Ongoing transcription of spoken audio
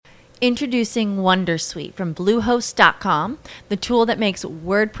Introducing Wondersuite from Bluehost.com, the tool that makes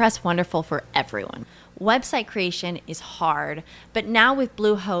WordPress wonderful for everyone. Website creation is hard, but now with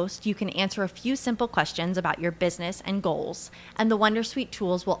Bluehost, you can answer a few simple questions about your business and goals, and the Wondersuite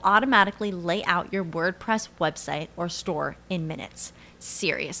tools will automatically lay out your WordPress website or store in minutes.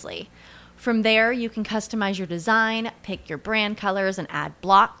 Seriously. From there, you can customize your design, pick your brand colors, and add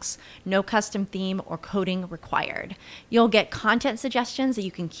blocks. No custom theme or coding required. You'll get content suggestions that you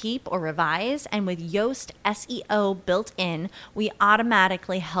can keep or revise, and with Yoast SEO built in, we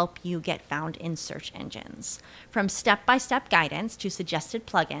automatically help you get found in search engines. From step-by-step guidance to suggested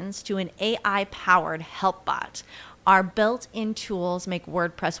plugins to an AI-powered help bot, our built-in tools make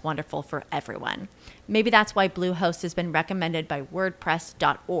WordPress wonderful for everyone. Maybe that's why Bluehost has been recommended by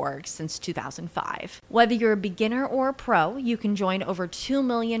WordPress.org since 2005. Whether you're a beginner or a pro, you can join over 2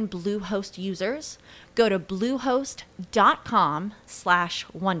 million Bluehost users. Go to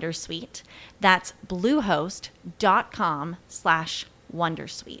bluehost.com/wondersuite. That's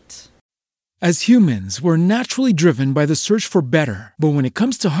bluehost.com/wondersuite. As humans, we're naturally driven by the search for better. But when it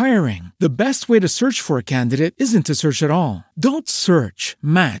comes to hiring, the best way to search for a candidate isn't to search at all. Don't search,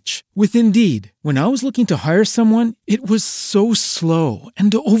 match with Indeed. When I was looking to hire someone, it was so slow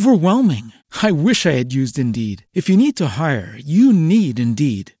and overwhelming. I wish I had used Indeed. If you need to hire, you need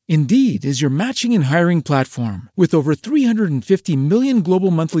Indeed. Indeed is your matching and hiring platform with over 350 million global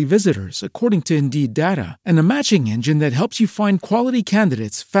monthly visitors, according to Indeed data, and a matching engine that helps you find quality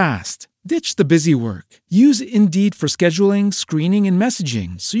candidates fast. Ditch the busy work. Use Indeed for scheduling, screening, and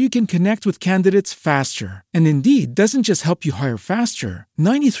messaging so you can connect with candidates faster. And Indeed doesn't just help you hire faster.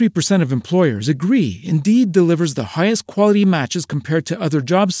 93% of employers agree Indeed delivers the highest quality matches compared to other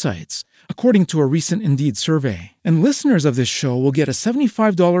job sites, according to a recent Indeed survey. And listeners of this show will get a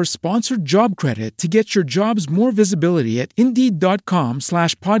 $75 sponsored job credit to get your jobs more visibility at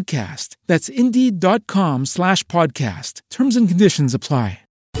Indeed.com/podcast. That's Indeed.com/podcast. Terms and conditions apply.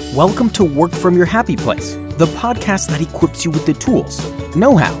 Welcome to Work From Your Happy Place, the podcast that equips you with the tools,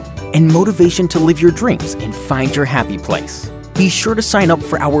 know-how, and motivation to live your dreams and find your happy place. Be sure to sign up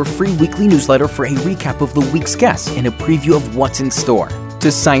for our free weekly newsletter for a recap of the week's guests and a preview of what's in store. To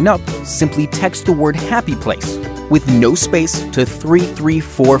sign up, simply text the word Happy Place with no space to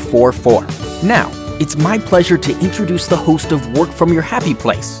 33444. Now, it's my pleasure to introduce the host of Work From Your Happy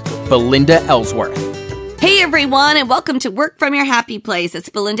Place, Belinda Ellsworth. Hey everyone, and welcome to Work From Your Happy Place. It's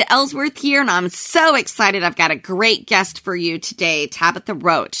Belinda Ellsworth here, and I'm so excited. I've got a great guest for you today, Tabitha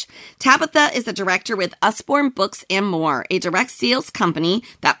Roach. Tabitha is a director with Usborne Books and More, a direct sales company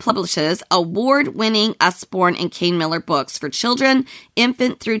that publishes award-winning Usborne and Kane Miller books for children,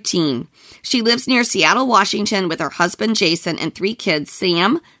 infant through teen. She lives near Seattle, Washington with her husband, Jason, and 3 kids,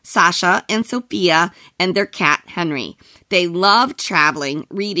 Sam, Sasha, and Sophia, and their cat, Henry. They love traveling,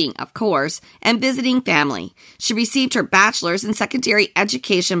 reading, of course, and visiting family. She received her bachelor's in secondary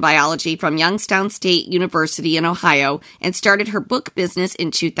education biology from Youngstown State University in Ohio and started her book business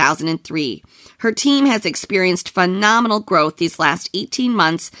in 2003. Her team has experienced phenomenal growth these last 18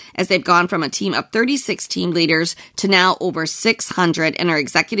 months as they've gone from a team of 36 team leaders to now over 600, and her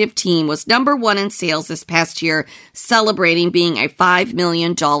executive team was #1 in sales this past year, celebrating being a $5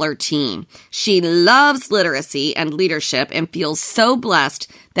 million team. She loves literacy and leadership and feels so blessed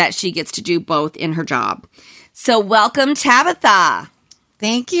that she gets to do both in her job. So welcome, Tabitha.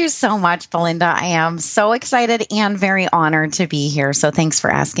 Thank you so much, Belinda. I am so excited and very honored to be here. So thanks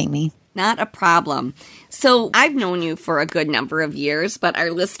for asking me. Not a problem. So I've known you for a good number of years, but our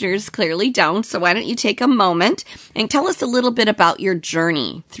listeners clearly don't. So why don't you take a moment and tell us a little bit about your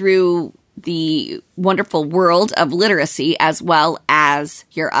journey through the wonderful world of literacy as well as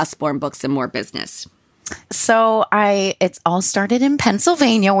your Usborne Books and More business. So it's all started in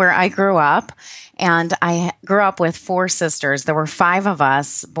Pennsylvania where I grew up, and I grew up with 4 sisters. There were 5 of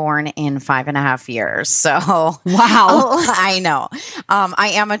us born in 5.5 years. So wow, I know. I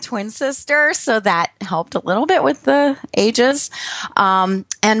am a twin sister, so that helped a little bit with the ages. And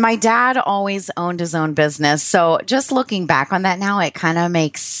my dad always owned his own business. So just looking back on that now, it kind of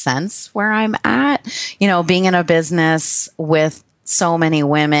makes sense where I'm at, being in a business with so many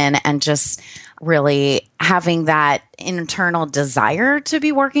women and just really having that internal desire to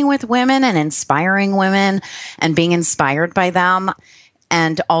be working with women and inspiring women and being inspired by them,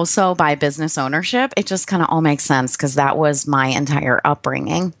 and also by business ownership. It just kind of all makes sense because that was my entire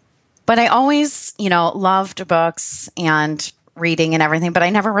upbringing. But I always, loved books and reading and everything, but I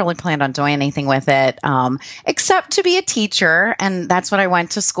never really planned on doing anything with it, except to be a teacher. And that's what I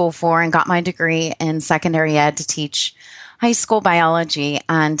went to school for and got my degree in secondary ed to teach high school biology,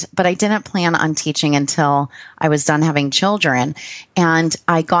 but I didn't plan on teaching until I was done having children. And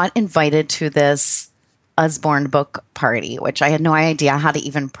I got invited to this Usborne book party, which I had no idea how to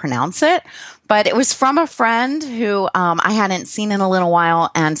even pronounce it. But it was from a friend who I hadn't seen in a little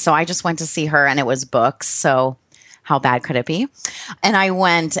while. And so I just went to see her, and it was books. So how bad could it be? And I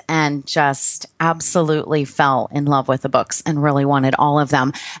went and just absolutely fell in love with the books and really wanted all of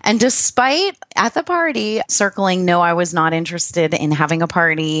them. And despite at the party circling, no, I was not interested in having a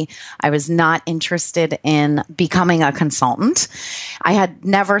party. I was not interested in becoming a consultant. I had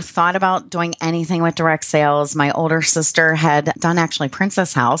never thought about doing anything with direct sales. My older sister had done actually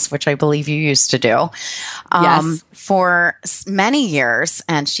Princess House, which I believe you used to do. Yes. For many years.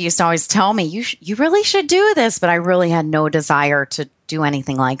 And she used to always tell me, you really should do this. But I really had no desire to do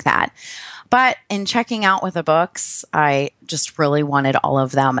anything like that. But in checking out with the books, I just really wanted all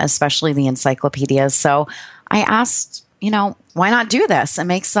of them, especially the encyclopedias. So I asked, why not do this and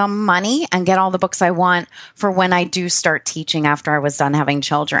make some money and get all the books I want for when I do start teaching after I was done having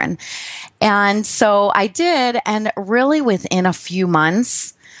children. And so I did. And really within a few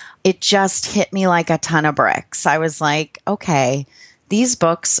months, it just hit me like a ton of bricks. I was like, okay, these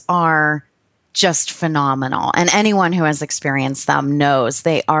books are just phenomenal. And anyone who has experienced them knows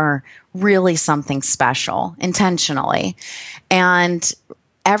they are really something special intentionally. And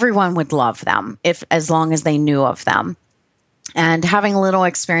everyone would love them as long as they knew of them. And having a little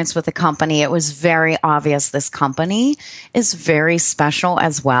experience with the company, it was very obvious this company is very special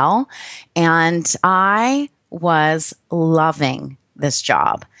as well. And I was loving this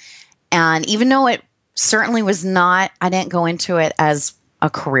job. And even though it certainly was not, I didn't go into it as a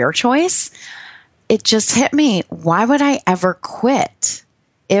career choice, it just hit me. Why would I ever quit?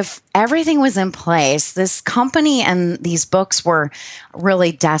 If everything was in place, this company and these books were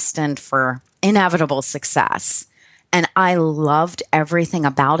really destined for inevitable success. And I loved everything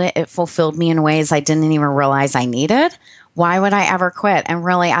about it. It fulfilled me in ways I didn't even realize I needed. Why would I ever quit? And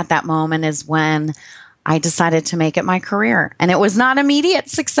really at that moment is when I decided to make it my career. And it was not immediate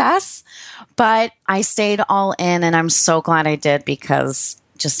success, but I stayed all in, and I'm so glad I did because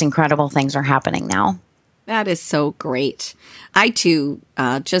just incredible things are happening now. That is so great. I too,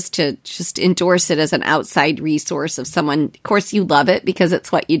 just endorse it as an outside resource of someone. Of course, you love it because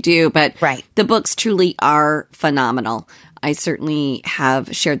it's what you do, but right. The books truly are phenomenal. I certainly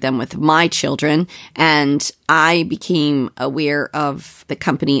have shared them with my children, and I became aware of the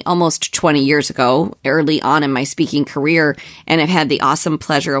company almost 20 years ago, early on in my speaking career, and I've had the awesome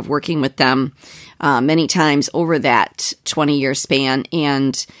pleasure of working with them many times over that 20-year span.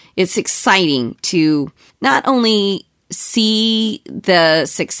 And it's exciting to not only see the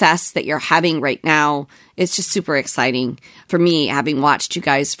success that you're having right now. It's just super exciting for me, having watched you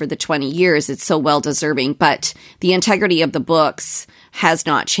guys for the 20 years. It's so well deserving, but the integrity of the books has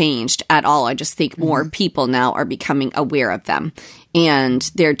not changed at all. I just think more people now are becoming aware of them, and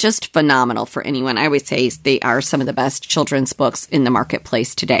they're just phenomenal for anyone. I always say they are some of the best children's books in the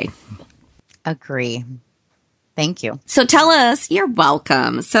marketplace today. Agree. Thank you. So tell us, you're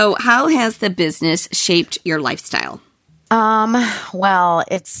welcome. So how has the business shaped your lifestyle? Well,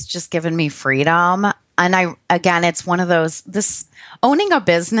 it's just given me freedom. And it's one of those, owning a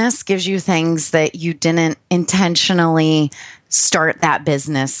business gives you things that you didn't intentionally start that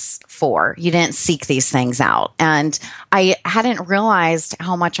business for. You didn't seek these things out. And I hadn't realized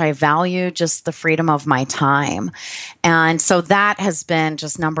how much I value just the freedom of my time. And so that has been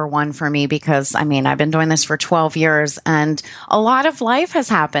just number one for me because, I've been doing this for 12 years and a lot of life has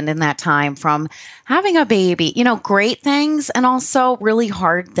happened in that time, from having a baby, great things and also really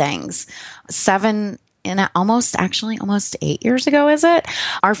hard things. Almost 8 years ago, is it?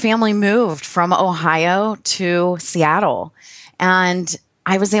 Our family moved from Ohio to Seattle, and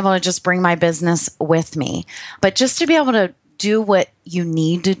I was able to just bring my business with me. But just to be able to do what you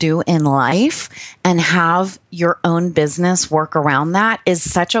need to do in life and have your own business work around that is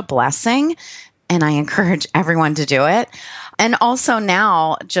such a blessing. And I encourage everyone to do it. And also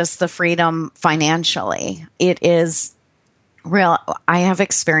now, just the freedom financially. It is real. I have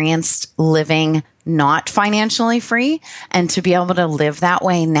experienced living not financially free, and to be able to live that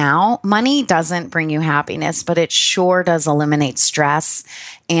way now. Money doesn't bring you happiness, but it sure does eliminate stress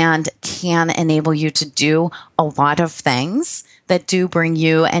and can enable you to do a lot of things that do bring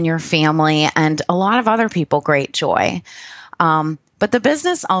you and your family and a lot of other people great joy. But the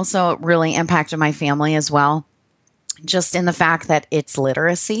business also really impacted my family as well. just in the fact that it's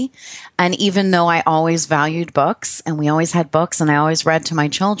literacy. And even though I always valued books and we always had books and I always read to my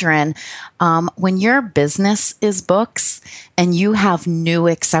children, when your business is books and you have new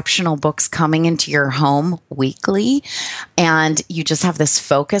exceptional books coming into your home weekly and you just have this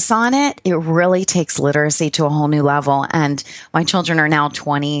focus on it, it really takes literacy to a whole new level. And my children are now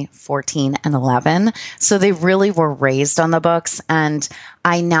 20, 14, and 11. So they really were raised on the books. And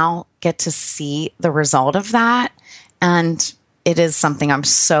I now get to see the result of that. And it is something I'm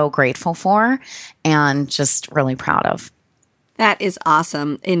so grateful for and just really proud of. That is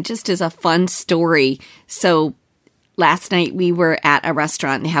awesome. And just as a fun story, so last night we were at a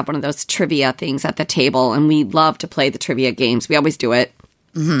restaurant and they have one of those trivia things at the table, and we love to play the trivia games. We always do it.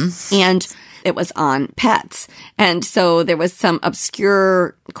 Mm-hmm. And it was on pets. And so there was some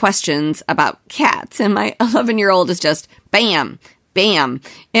obscure questions about cats. And my 11-year-old is just bam, bam.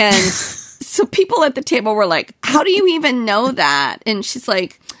 And so people at the table were like, how do you even know that? And she's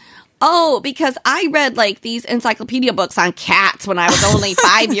like, oh, because I read like these encyclopedia books on cats when I was only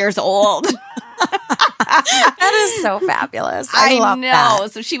 5 years old. That is so fabulous. I love know.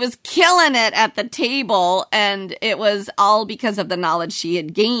 That. So she was killing it at the table, and it was all because of the knowledge she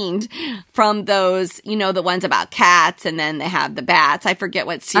had gained from those, you know, the ones about cats, and then they have the bats. I forget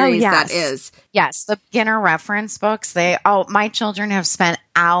what series that is. Yes, the beginner reference books. My children have spent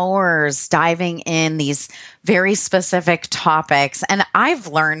hours diving in these very specific topics. And I've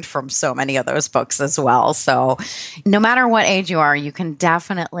learned from so many of those books as well. So no matter what age you are, you can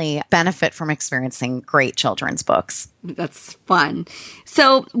definitely benefit from experiencing great children's books. That's fun.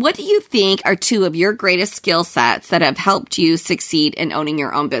 So what do you think are two of your greatest skill sets that have helped you succeed in owning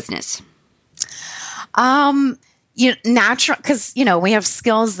your own business? Natural, because, we have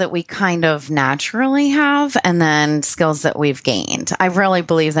skills that we kind of naturally have and then skills that we've gained. I really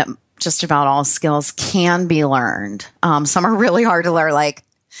believe that just about all skills can be learned. Some are really hard to learn, like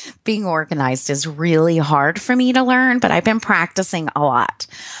being organized is really hard for me to learn, but I've been practicing a lot.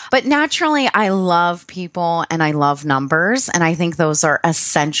 But naturally, I love people and I love numbers. And I think those are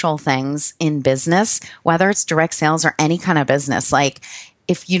essential things in business, whether it's direct sales or any kind of business. Like,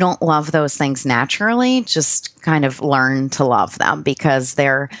 if you don't love those things naturally, just kind of learn to love them because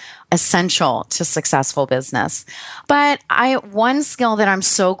they're essential to successful business. But one skill that I'm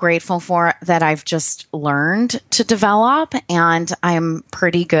so grateful for that I've just learned to develop and I'm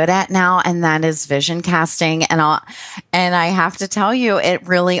pretty good at now, and that is vision casting. And I have to tell you, it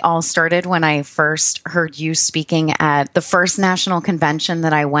really all started when I first heard you speaking at the first national convention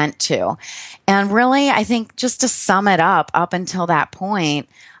that I went to. And really, I think just to sum it up until that point,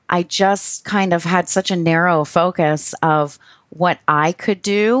 I just kind of had such a narrow focus of what I could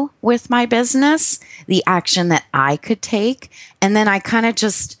do with my business, the action that I could take. And then I kind of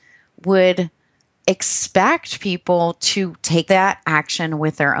just would expect people to take that action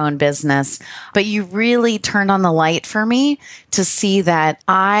with their own business. But you really turned on the light for me to see that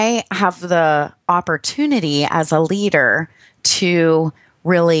I have the opportunity as a leader to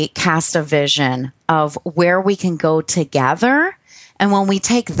really cast a vision of where we can go together. And when we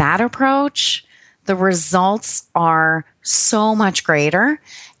take that approach, the results are so much greater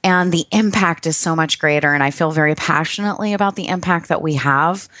and the impact is so much greater. And I feel very passionately about the impact that we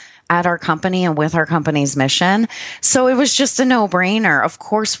have at our company and with our company's mission. So it was just a no-brainer. Of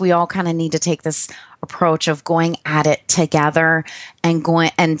course, we all kind of need to take this approach of going at it together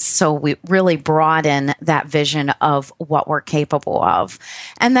and so we really broaden that vision of what we're capable of.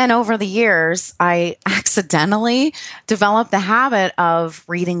 And then over the years, I accidentally developed the habit of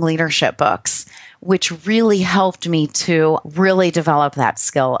reading leadership books, which really helped me to really develop that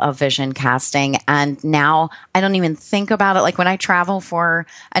skill of vision casting. And now I don't even think about it. Like when I travel for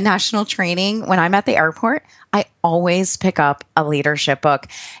a national training, when I'm at the airport, I always pick up a leadership book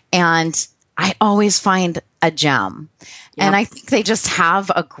and I always find a gem. Yep. And I think they just have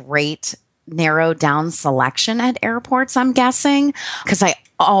a great narrowed down selection at airports, I'm guessing, because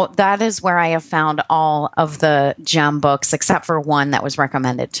that is where I have found all of the gem books except for one that was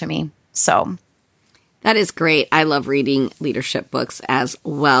recommended to me. So that is great. I love reading leadership books as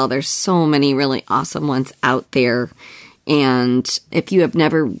well. There's so many really awesome ones out there. And if you have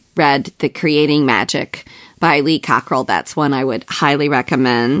never read The Creating Magic by Lee Cockrell, that's one I would highly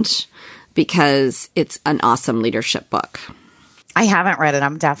recommend because it's an awesome leadership book. I haven't read it.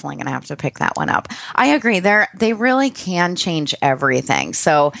 I'm definitely going to have to pick that one up. I agree. They really can change everything.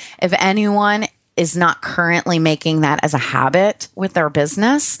 So if anyone is not currently making that as a habit with their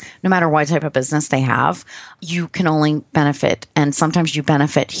business, no matter what type of business they have, you can only benefit. And sometimes you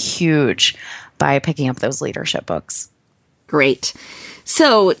benefit huge by picking up those leadership books. Great.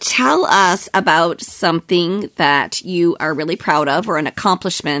 So tell us about something that you are really proud of or an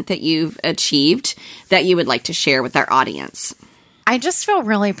accomplishment that you've achieved that you would like to share with our audience. I just feel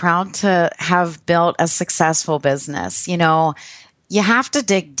really proud to have built a successful business. You know, you have to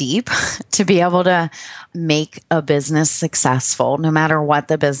dig deep to be able to make a business successful, no matter what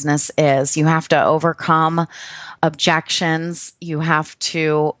the business is. You have to overcome objections. You have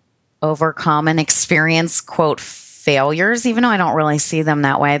to overcome and experience, quote, failures, even though I don't really see them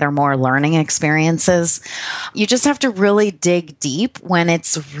that way. They're more learning experiences. You just have to really dig deep when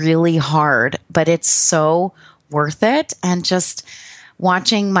it's really hard, but it's so worth it. And just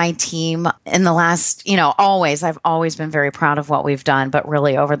watching my team in the last, I've always been very proud of what we've done, but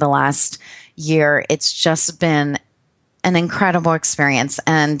really over the last year, it's just been an incredible experience.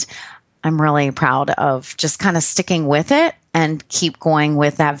 And I'm really proud of just kind of sticking with it and keep going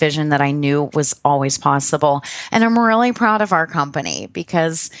with that vision that I knew was always possible. And I'm really proud of our company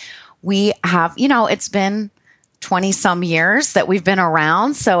because we have, it's been 20 some years that we've been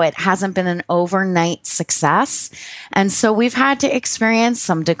around. So it hasn't been an overnight success. And so we've had to experience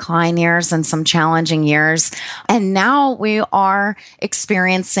some decline years and some challenging years. And now we are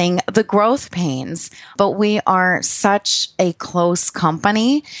experiencing the growth pains, but we are such a close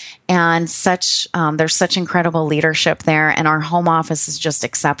company and there's such incredible leadership there. And our home office is just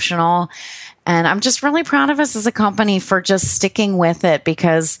exceptional. And I'm just really proud of us as a company for just sticking with it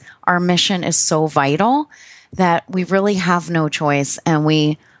because our mission is so vital that we really have no choice and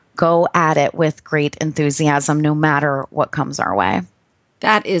we go at it with great enthusiasm no matter what comes our way.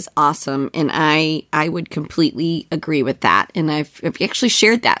 That is awesome. And I would completely agree with that. And I've actually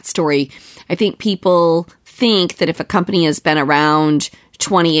shared that story. I think people think that if a company has been around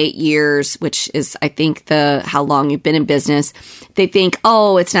 28 years, which is, I think, how long you've been in business, they think,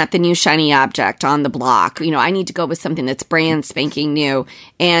 oh, it's not the new shiny object on the block. I need to go with something that's brand spanking new.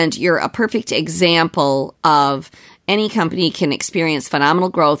 And you're a perfect example of any company can experience phenomenal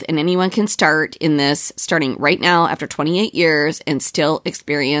growth and anyone can start in this starting right now after 28 years and still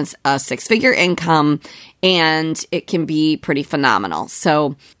experience a six-figure income. And it can be pretty phenomenal.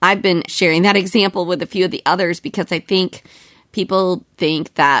 So I've been sharing that example with a few of the others because I think people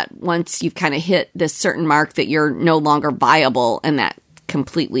think that once you've kind of hit this certain mark that you're no longer viable, and that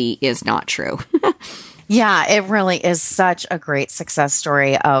completely is not true. Yeah, it really is such a great success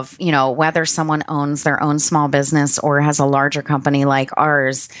story of, whether someone owns their own small business or has a larger company like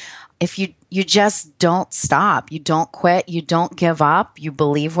ours. If you just don't stop, you don't quit, you don't give up, you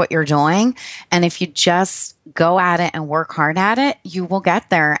believe what you're doing. And if you just go at it and work hard at it, you will get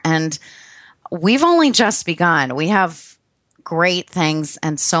there. And we've only just begun. We have great things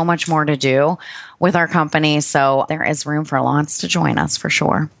and so much more to do with our company. So there is room for lots to join us for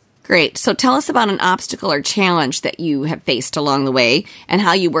sure. Great. So tell us about an obstacle or challenge that you have faced along the way and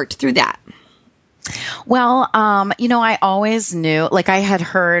how you worked through that. Well, I always knew, I had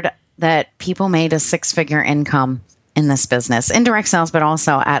heard that people made a six-figure income in this business, in direct sales, but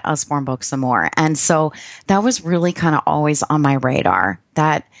also at Usborne Books and More. And so that was really kind of always on my radar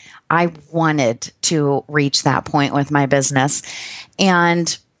that I wanted to reach that point with my business.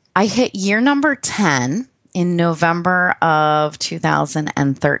 And I hit year number 10 in November of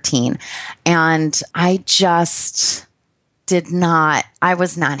 2013. And I just I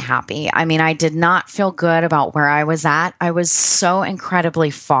was not happy. I mean, I did not feel good about where I was at. I was so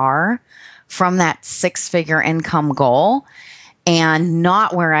incredibly far from that six-figure income goal and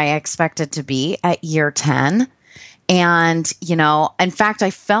not where I expected to be at year 10. And, in fact, I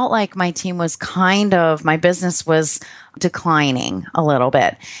felt like my team was my business was declining a little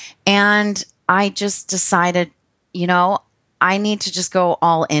bit. And I just decided, I need to just go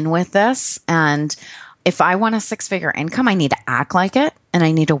all in with this. And if I want a six-figure income, I need to act like it and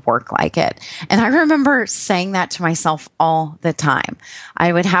I need to work like it. And I remember saying that to myself all the time.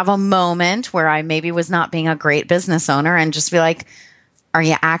 I would have a moment where I maybe was not being a great business owner and just be like, are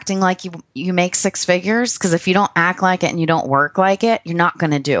you acting like you make six figures? Because if you don't act like it and you don't work like it, you're not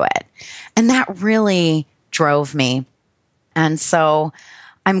going to do it. And that really drove me. And so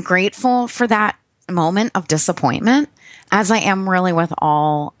I'm grateful for that moment of disappointment, as I am really with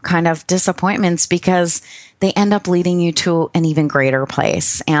all kind of disappointments, because they end up leading you to an even greater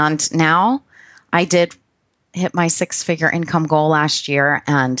place. And now I did hit my six-figure income goal last year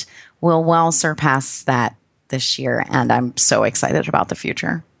and will well surpass that this year, and I'm so excited about the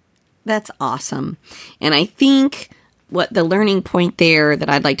future. That's awesome. And I think what the learning point there that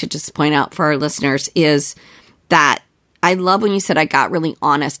I'd like to just point out for our listeners is that I love when you said I got really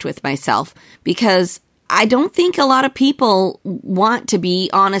honest with myself, because I don't think a lot of people want to be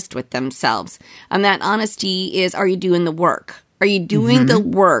honest with themselves. And that honesty is, are you doing the work? Are you doing the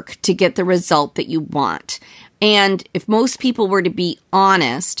work to get the result that you want? And if most people were to be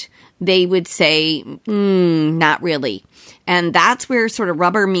honest, they would say, not really. And that's where sort of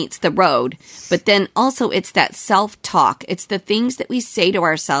rubber meets the road. But then also it's that self-talk. It's the things that we say to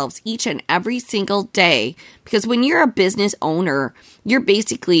ourselves each and every single day. Because when you're a business owner, you're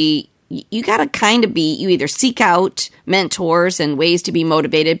basically, you got to kind of be, you either seek out mentors and ways to be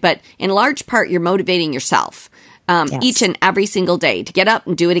motivated, but in large part, you're motivating yourself each and every single day to get up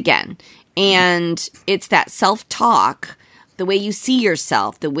and do it again. And it's that self-talk, the way you see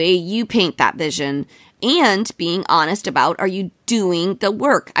yourself, the way you paint that vision, and being honest about, are you doing the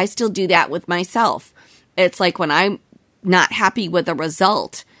work? I still do that with myself. It's like when I'm not happy with a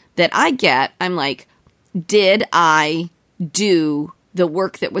result that I get, I'm like, did I do the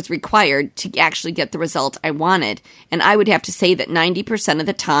work that was required to actually get the result I wanted? And I would have to say that 90% of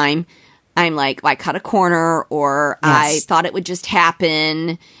the time, I'm like, well, I cut a corner, or I thought it would just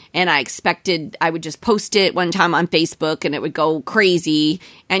happen, and I expected I would just post it one time on Facebook and it would go crazy.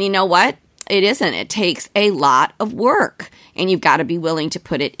 And you know what? It isn't. It takes a lot of work, and you've got to be willing to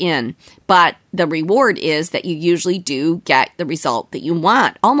put it in. But the reward is that you usually do get the result that you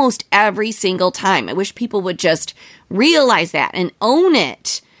want almost every single time. I wish people would just realize that and own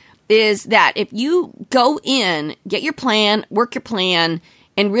it, is that if you go in, get your plan, work your plan,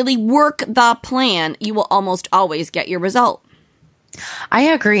 and really work the plan, you will almost always get your result. I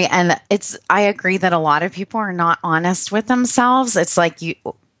agree. And I agree that a lot of people are not honest with themselves. It's like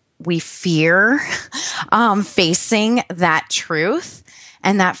we fear facing that truth,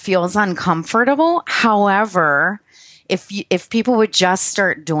 and that feels uncomfortable. However, if people would just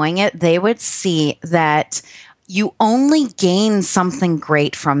start doing it, they would see that you only gain something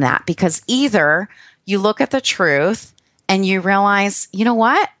great from that, because either you look at the truth and you realize, you know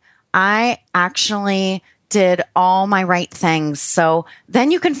what? I actually did all my right things. So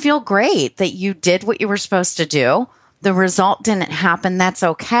then you can feel great that you did what you were supposed to do. The result didn't happen. That's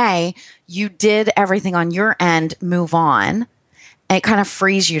okay. You did everything on your end. Move on. And it kind of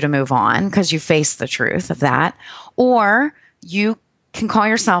frees you to move on because you face the truth of that. Or you can call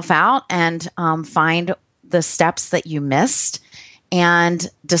yourself out and find the steps that you missed and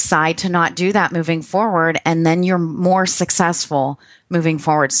decide to not do that moving forward. And then you're more successful moving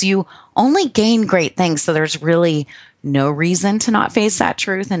forward. So you only gain great things. So there's really no reason to not face that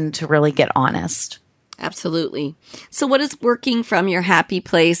truth and to really get honest. Absolutely. So what does working from your happy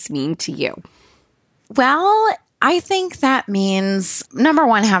place mean to you? Well, I think that means, number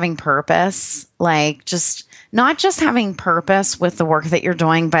one, having purpose, like just not just having purpose with the work that you're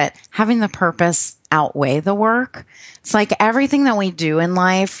doing, but having the purpose outweigh the work. It's like everything that we do in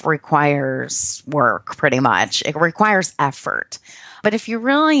life requires work, pretty much. It requires effort. But if you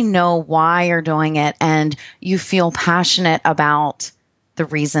really know why you're doing it and you feel passionate about the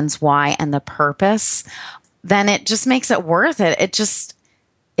reasons why and the purpose, then it just makes it worth it.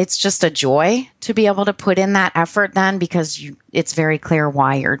 It's just a joy to be able to put in that effort then, because it's very clear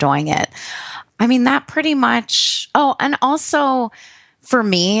why you're doing it. I mean, that pretty much. Oh, and also for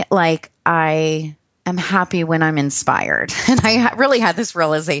me, like I am happy when I'm inspired. And I really had this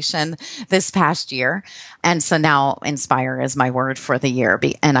realization this past year. And so now inspire is my word for the year.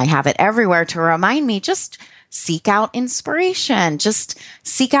 And I have it everywhere to remind me, just seek out inspiration, just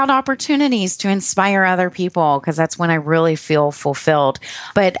seek out opportunities to inspire other people, because that's when I really feel fulfilled.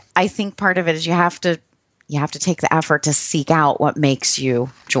 But I think part of it is you have to take the effort to seek out what makes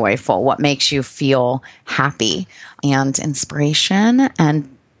you joyful, what makes you feel happy, and inspiration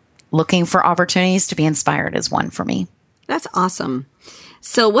and looking for opportunities to be inspired is one for me. That's awesome.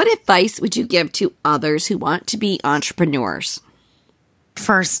 So what advice would you give to others who want to be entrepreneurs?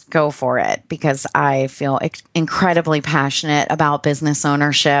 First, go for it, because I feel incredibly passionate about business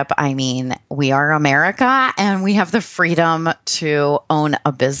ownership. I mean, we are America and we have the freedom to own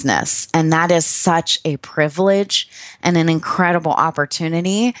a business. And that is such a privilege and an incredible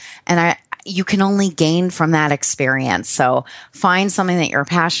opportunity. And you can only gain from that experience. So find something that you're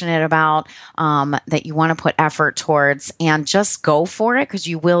passionate about, that you want to put effort towards, and just go for it, because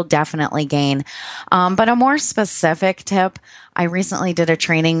you will definitely gain. But a more specific tip, I recently did a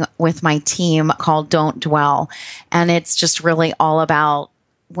training with my team called Don't Dwell. And it's just really all about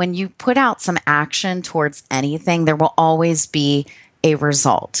when you put out some action towards anything, there will always be a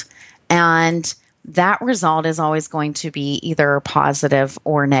result. And that result is always going to be either positive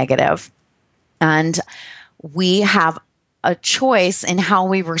or negative. And we have a choice in how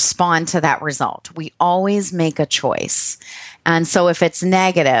we respond to that result. We always make a choice. And so if it's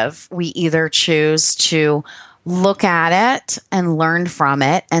negative, we either choose to look at it and learn from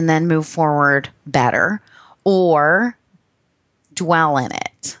it and then move forward better, or dwell in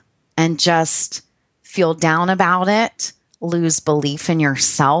it and just feel down about it, lose belief in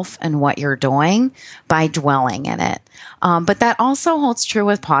yourself and what you're doing by dwelling in it. But that also holds true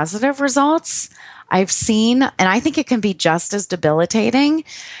with positive results. I've seen, and I think it can be just as debilitating,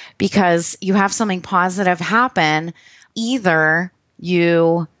 because you have something positive happen. Either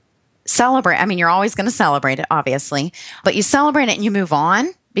you celebrate, I mean, you're always going to celebrate it, obviously, but you celebrate it and you move on,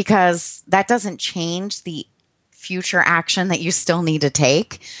 because that doesn't change the future action that you still need to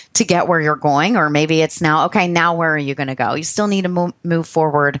take to get where you're going. Or maybe it's now, okay, now where are you going to go? You still need to move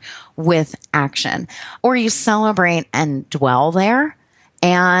forward with action. Or you celebrate and dwell there,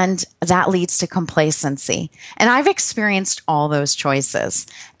 and that leads to complacency. And I've experienced all those choices,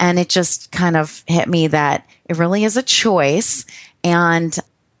 and it just kind of hit me that it really is a choice, and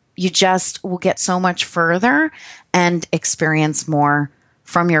you just will get so much further and experience more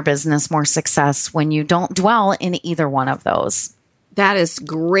from your business, more success, when you don't dwell in either one of those. That is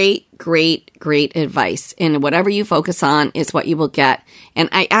great, great, great advice. And whatever you focus on is what you will get. And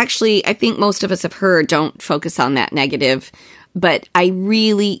I think most of us have heard, don't focus on that negative. But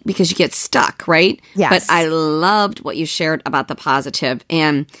because you get stuck, right? Yes. But I loved what you shared about the positive.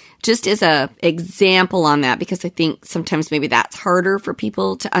 And just as a example on that, because I think sometimes maybe that's harder for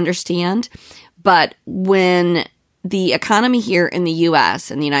people to understand. But when the economy here in the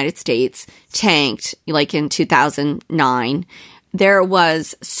U.S. and the United States tanked, like in 2009, there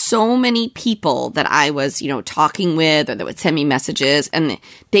was so many people that I was, talking with, or that would send me messages, and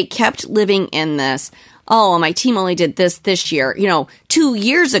they kept living in this, oh, my team only did this year. 2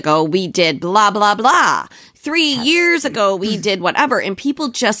 years ago, we did blah, blah, blah. 3 years ago, we did whatever. And people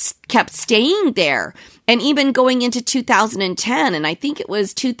just kept staying there. And even going into 2010, and I think it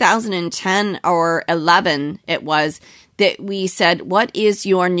was 2010 or 11, it was that we said, what is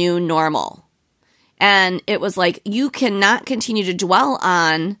your new normal? And it was like, you cannot continue to dwell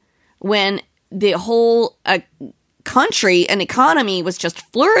on when the whole country and economy was just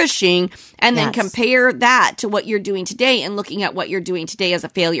flourishing, and then compare that to what you're doing today and looking at what you're doing today as a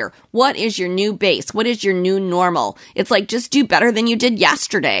failure. What is your new base? What is your new normal? It's like, just do better than you did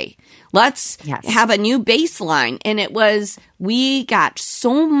yesterday. Let's have a new baseline. And we got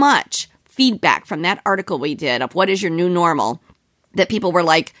so much feedback from that article we did of what is your new normal, that people were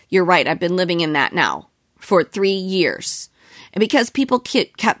like, you're right, I've been living in that now for 3 years. And because people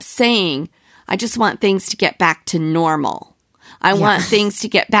kept saying, I just want things to get back to normal. I want things to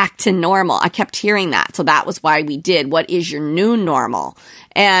get back to normal. I kept hearing that. So that was why we did, what is your new normal?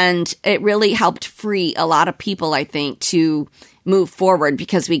 And it really helped free a lot of people, I think, to move forward,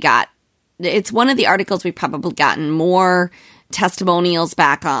 because it's one of the articles we've probably gotten more testimonials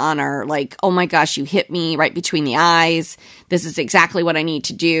back on, are like, oh my gosh, you hit me right between the eyes. This is exactly what I need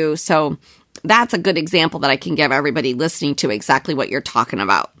to do. So that's a good example that I can give everybody listening to exactly what you're talking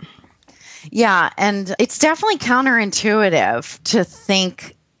about. Yeah, and it's definitely counterintuitive to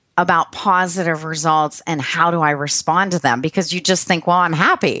think about positive results and how do I respond to them, because you just think, well, I'm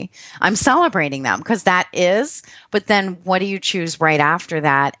happy, I'm celebrating them, because that is, but then what do you choose right after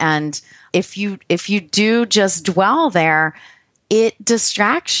that? And if you do just dwell there, it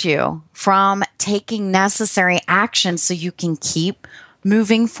distracts you from taking necessary action so you can keep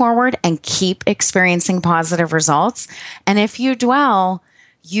moving forward and keep experiencing positive results. And if you dwell,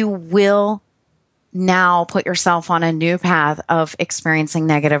 you will now put yourself on a new path of experiencing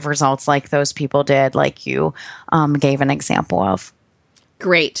negative results like those people did, like you gave an example of.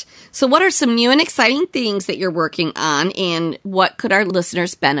 Great. So what are some new and exciting things that you're working on, and what could our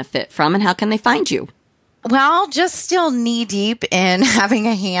listeners benefit from, and how can they find you? Well, just still knee deep in having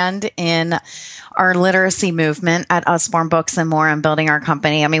a hand in our literacy movement at Usborne Books and More and building our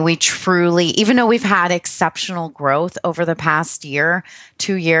company. I mean, we truly, even though we've had exceptional growth over the past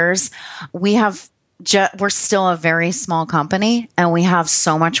 2 years, we're still a very small company, and we have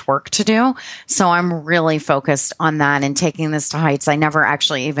so much work to do. So I'm really focused on that and taking this to heights I never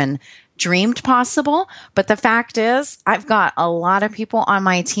actually even dreamed possible. But the fact is, I've got a lot of people on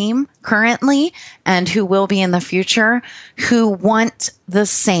my team currently, and who will be in the future, who want the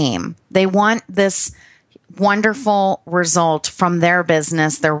same. They want this wonderful result from their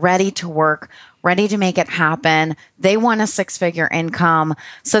business. They're ready to work, ready to make it happen. They want a 6-figure income.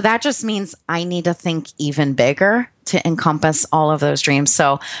 So that just means I need to think even bigger to encompass all of those dreams.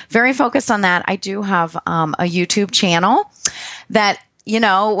 So very focused on that. I do have a YouTube channel that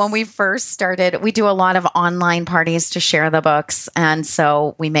when we first started, we do a lot of online parties to share the books. And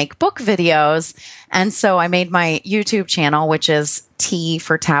so we make book videos. And so I made my YouTube channel, which is T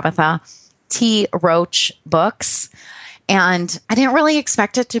for Tabitha, T Roach Books. And I didn't really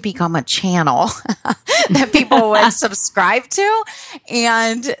expect it to become a channel that people would subscribe to.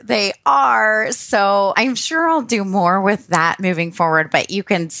 And they are. So I'm sure I'll do more with that moving forward. But you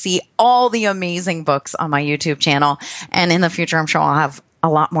can see all the amazing books on my YouTube channel. And in the future, I'm sure I'll have a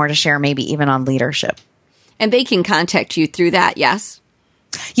lot more to share, maybe even on leadership. And they can contact you through that, yes?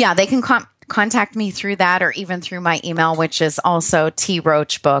 Yeah, they can contact me through that or even through my email, which is also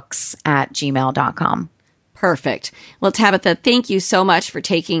troachbooks@gmail.com. Perfect. Well, Tabitha, thank you so much for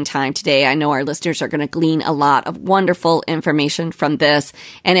taking time today. I know our listeners are going to glean a lot of wonderful information from this,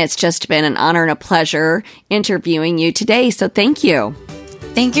 and it's just been an honor and a pleasure interviewing you today. So thank you.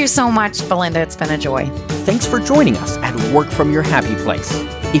 Thank you so much, Belinda. It's been a joy. Thanks for joining us at Work From Your Happy Place.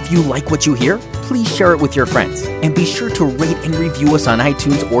 If you like what you hear, please share it with your friends and be sure to rate and review us on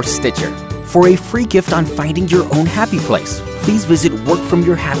iTunes or Stitcher. For a free gift on finding your own happy place, please visit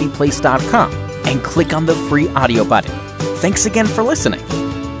workfromyourhappyplace.com and click on the free audio button. Thanks again for listening.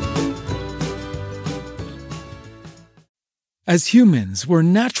 As humans, we're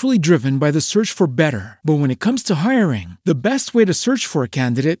naturally driven by the search for better. But when it comes to hiring, the best way to search for a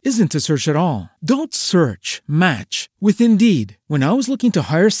candidate isn't to search at all. Don't search, match with Indeed. When I was looking to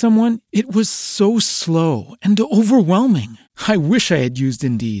hire someone, it was so slow and overwhelming. I wish I had used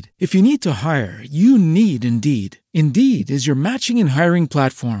Indeed. If you need to hire, you need Indeed. Indeed is your matching and hiring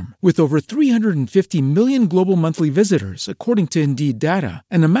platform with over 350 million global monthly visitors, according to Indeed data,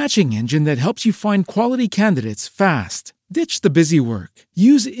 and a matching engine that helps you find quality candidates fast. Ditch the busy work.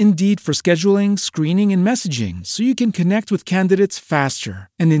 Use Indeed for scheduling, screening, and messaging so you can connect with candidates faster.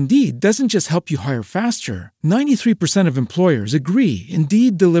 And Indeed doesn't just help you hire faster. 93% of employers agree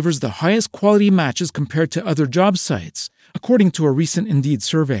Indeed delivers the highest quality matches compared to other job sites, according to a recent Indeed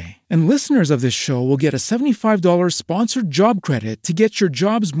survey. And listeners of this show will get a $75 sponsored job credit to get your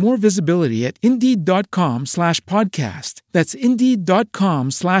jobs more visibility at Indeed.com/podcast. That's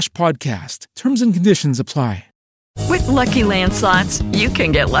Indeed.com/podcast. Terms and conditions apply. With Lucky Land Slots, you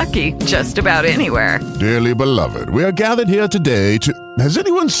can get lucky just about anywhere. Dearly beloved, we are gathered here today to... Has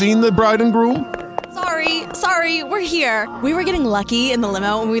anyone seen the bride and groom? Sorry, we're here. We were getting lucky in the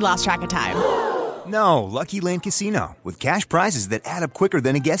limo and we lost track of time. No, Lucky Land Casino, with cash prizes that add up quicker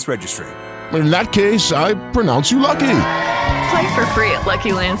than a guest registry. In that case, I pronounce you lucky. Play for free at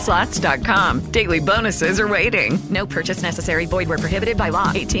LuckyLandSlots.com. Daily bonuses are waiting. No purchase necessary. Void where prohibited by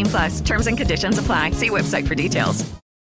law. 18+. Terms and conditions apply. See website for details.